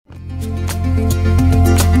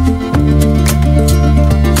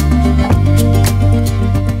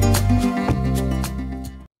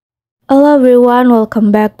everyone,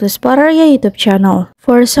 welcome back to Spararia YouTube channel.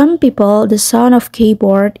 For some people, the sound of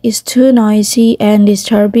keyboard is too noisy and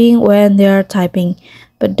disturbing when they are typing.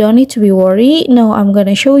 But don't need to be worried. Now I'm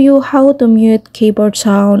gonna show you how to mute keyboard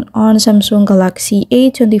sound on Samsung Galaxy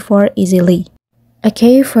A24 easily.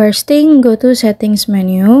 Okay, first thing, go to settings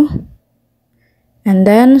menu. And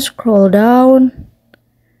then scroll down.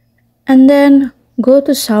 And then go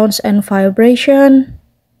to sounds and vibration.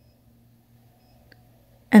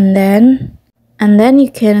 And then you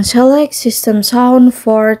can select system sound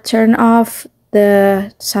for turn off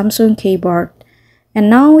the Samsung keyboard. And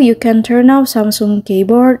now you can turn off Samsung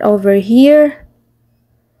keyboard over here.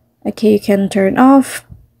 Okay, you can turn off.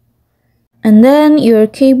 And then your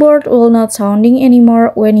keyboard will not sounding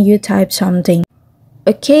anymore when you type something.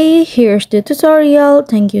 Okay, here's the tutorial.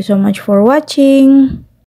 Thank you so much for watching.